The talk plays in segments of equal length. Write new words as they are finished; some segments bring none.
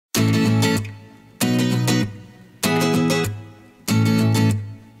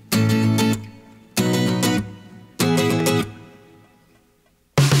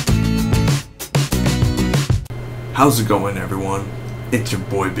How's it going, everyone? It's your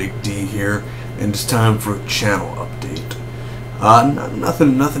boy Big D here, and it's time for a channel update.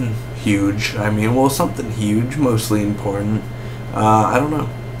 Nothing huge. I mean, well, something huge, mostly important. I don't know.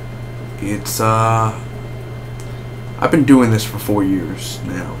 It's I've been doing this for 4 years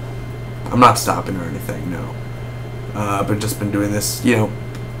now. I'm not stopping or anything, no. I've just been doing this, I've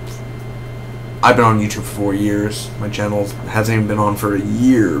been on YouTube for 4 years. My channel hasn't even been on for a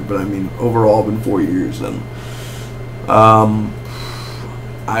year, but I mean, overall, been 4 years. And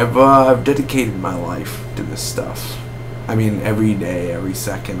I've dedicated my life to this stuff. I mean, every day, every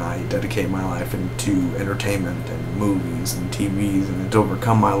second, I dedicate my life into entertainment and movies and TVs, and it's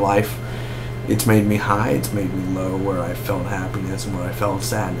overcome my life. It's made me high, it's made me low, where I felt happiness and where I felt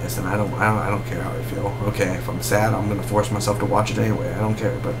sadness, and I don't care how I feel. Okay, if I'm sad, I'm gonna force myself to watch it anyway. I don't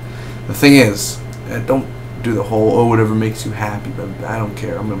care. But the thing is, don't do the whole whatever makes you happy. But I don't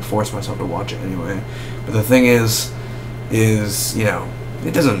care. I'm gonna force myself to watch it anyway. But the thing is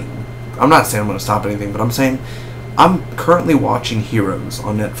it doesn't. I'm not saying I'm gonna stop anything, but I'm saying I'm currently watching Heroes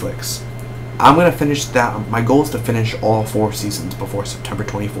on Netflix. I'm gonna finish that. My goal is to finish all 4 seasons before September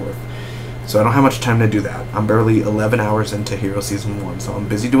 24th. So I don't have much time to do that. I'm barely 11 hours into Heroes Season 1, so I'm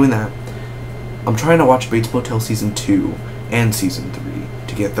busy doing that. I'm trying to watch Bates Motel Season 2 and Season 3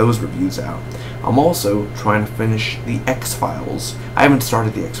 to get those reviews out. I'm also trying to finish the X-Files. I haven't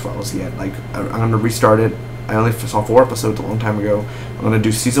started the X-Files yet. I'm going to restart it. I only saw 4 episodes a long time ago. I'm going to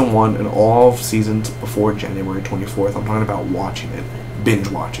do Season 1 and all seasons before January 24th. I'm talking about watching it, binge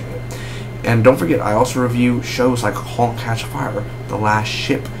watching it. And don't forget, I also review shows like *Halt and Catch Fire*, *The Last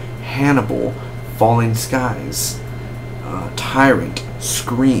Ship*, *Hannibal*, *Falling Skies*, *Tyrant*,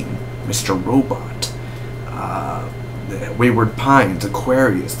 *Scream*, *Mr. Robot*, *Wayward Pines*,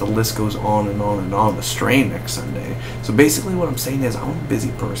 *Aquarius*. The list goes on and on and on. *The Strain* next Sunday. So basically what I'm saying is I'm a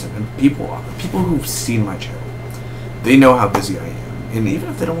busy person, and people who've seen my channel, they know how busy I am. And even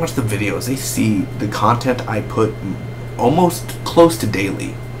if they don't watch the videos, they see the content I put almost close to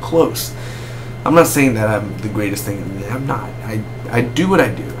daily. Close. I'm not saying that I'm the greatest thing in the I'm not. I do what I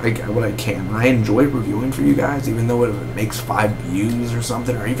do. What I can. And I enjoy reviewing for you guys, even though it makes 5 views or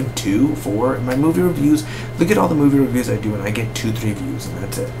something, or even 2, 4. In my movie reviews, look at all the movie reviews I do, and I get 2, 3 views, and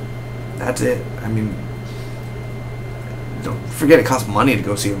that's it. That's it. I mean, don't forget it costs money to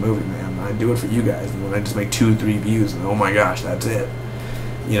go see a movie, man. I do it for you guys, and when I just make 2, 3 views, and oh my gosh, that's it.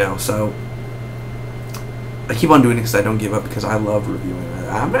 So I keep on doing it because I don't give up, because I love reviewing.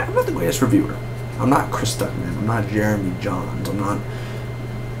 I'm not the greatest reviewer. I'm not Chris Stuckman. I'm not Jeremy Johns. I'm not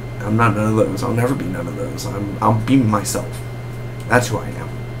none of those. I'll never be none of those. I'll be myself. That's who I am.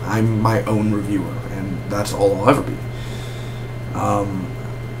 I'm my own reviewer, and that's all I'll ever be.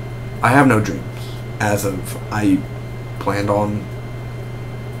 I have no dreams. As of, I've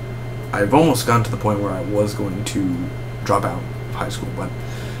almost gotten to the point where I was going to drop out of high school, but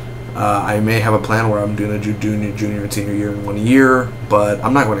I may have a plan where I'm doing a junior and senior year in 1 year, but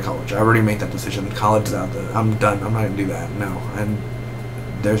I'm not going to college. I already made that decision. College is out there. I'm done. I'm not going to do that. No, and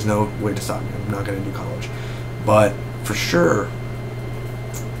there's no way to stop me. I'm not going to do college. But for sure,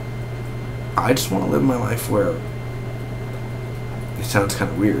 I just want to live my life where, it sounds kind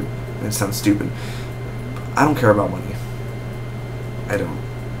of weird. It sounds stupid. I don't care about money. I don't.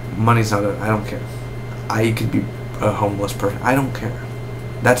 Money's not I don't care. I could be a homeless person. I don't care.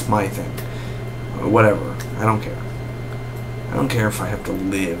 That's my thing. Whatever. I don't care. I don't care if I have to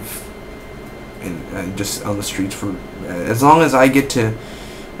live just on the streets for, as long as I get to.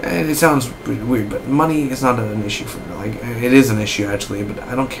 It sounds weird, but money is not an issue for me. It is an issue actually, but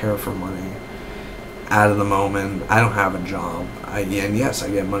I don't care for money. At the moment, I don't have a job. And yes, I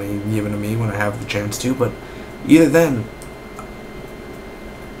get money given to me when I have the chance to, but either then,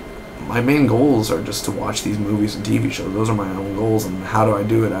 my main goals are just to watch these movies and TV shows. Those are my own goals, and how do I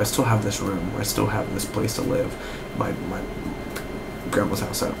do it? I still have this room. I still have this place to live. My grandma's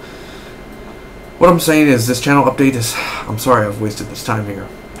house. So what I'm saying is, this channel update is, I'm sorry I've wasted this time here.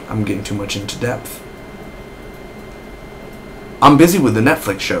 I'm getting too much into depth. I'm busy with the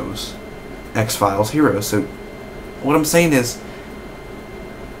Netflix shows, X-Files, Heroes. So what I'm saying is,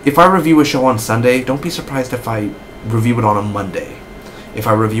 if I review a show on Sunday, don't be surprised if I review it on a Monday. If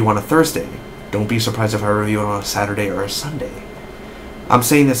I review on a Thursday, don't be surprised if I review it on a Saturday or a Sunday. I'm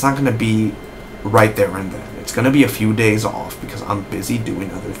saying it's not going to be right there and then. It's going to be a few days off because I'm busy doing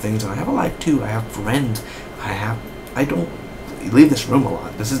other things, and I have a life too. I have friends. I don't leave this room a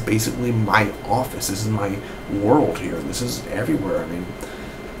lot. This is basically my office. This is my world here. This is everywhere. I mean,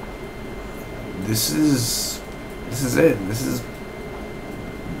 this is it. This is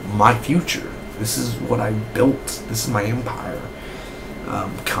my future. This is what I built. This is my empire.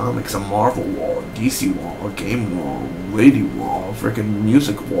 comics, a Marvel wall, a DC wall, a game wall, lady wall, freaking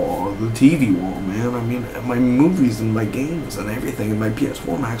music wall, the TV wall, man. I mean, my movies and my games and everything, and my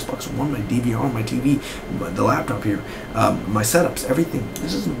PS4, my Xbox One, my DVR, my TV, the laptop here, my setups, everything.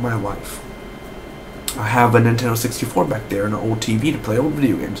 This is my life. I have a Nintendo 64 back there and an old TV to play old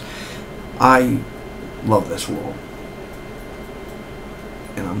video games. I love this world.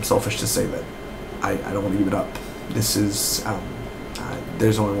 And I'm selfish to say that I don't want to give it up. This is,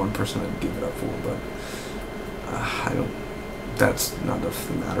 there's only one person I'd give it up for, but I don't, that's not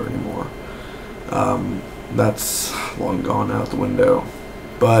the matter anymore. That's long gone out the window.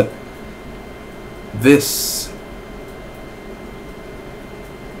 But this,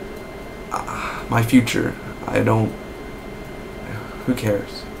 my future, I don't, who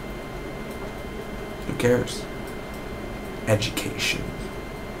cares? Who cares? Education.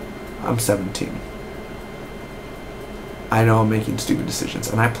 I'm 17. I know I'm making stupid decisions,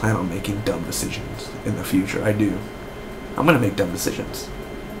 and I plan on making dumb decisions in the future. I do. I'm going to make dumb decisions.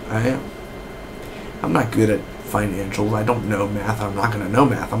 I am. I'm not good at financials. I don't know math. I'm not going to know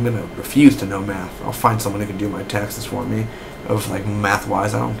math. I'm going to refuse to know math. I'll find someone who can do my taxes for me. Of like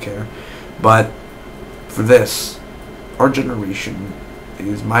math-wise, I don't care. But for this, our generation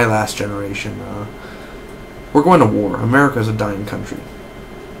is my last generation. We're going to war. America's a dying country.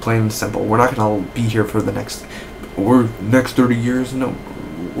 Plain and simple. We're not going to be here for the next 30 years. No,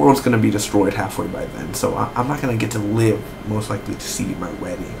 the world's going to be destroyed halfway by then. So I'm not going to get to live, most likely, to see my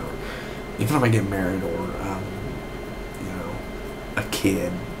wedding, or even if I get married, or you know, a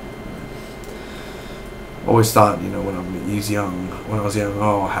kid. Always thought, you know, when I was young,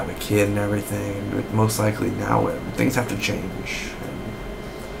 oh, I'll have a kid and everything. But most likely now, things have to change. And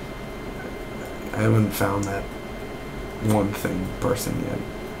I haven't found that one person yet.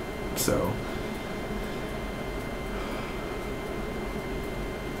 So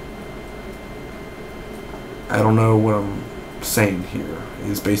I don't know what I'm saying here.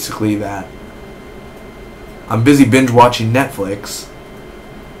 Is basically that I'm busy binge watching Netflix,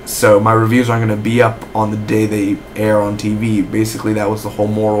 so my reviews aren't going to be up on the day they air on TV. Basically, that was the whole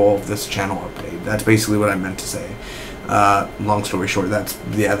moral of this channel update. That's basically what I meant to say. Long story short, that's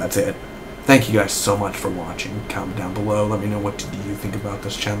it. Thank you guys so much for watching. Comment down below. Let me know what do you think about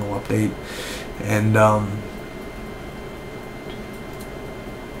this channel update. And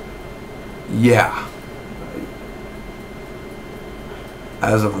yeah.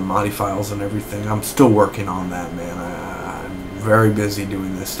 As of the Moddie files and everything, I'm still working on that, man. I'm very busy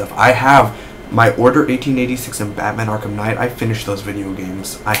doing this stuff. I have my Order 1886 and Batman Arkham Knight. I finished those video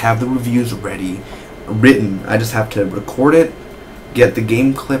games. I have the reviews ready, written. I just have to record it, get the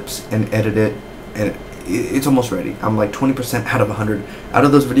game clips, and edit it, and it's almost ready. I'm like 20% out of 100 out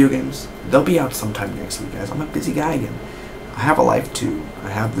of those video games. They'll be out sometime next week, guys. I'm a busy guy again. I have a life too.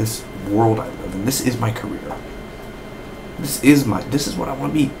 I have this world I live in. This is my career. This is what I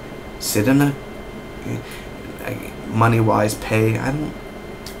want to be. Sit in a money-wise pay. I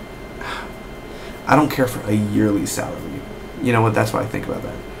don't care for a yearly salary. You know what? That's what I think about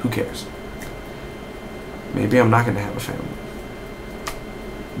that. Who cares? Maybe I'm not going to have a family.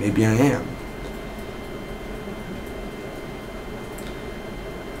 Maybe I am.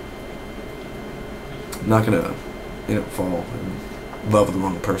 I'm not going to, you know, fall in love with the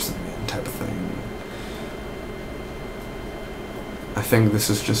wrong person, man, type of thing. I think this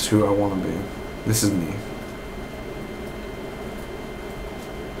is just who I want to be. This is me.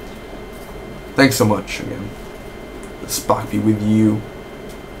 Thanks so much again. Spock be with you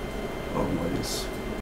always.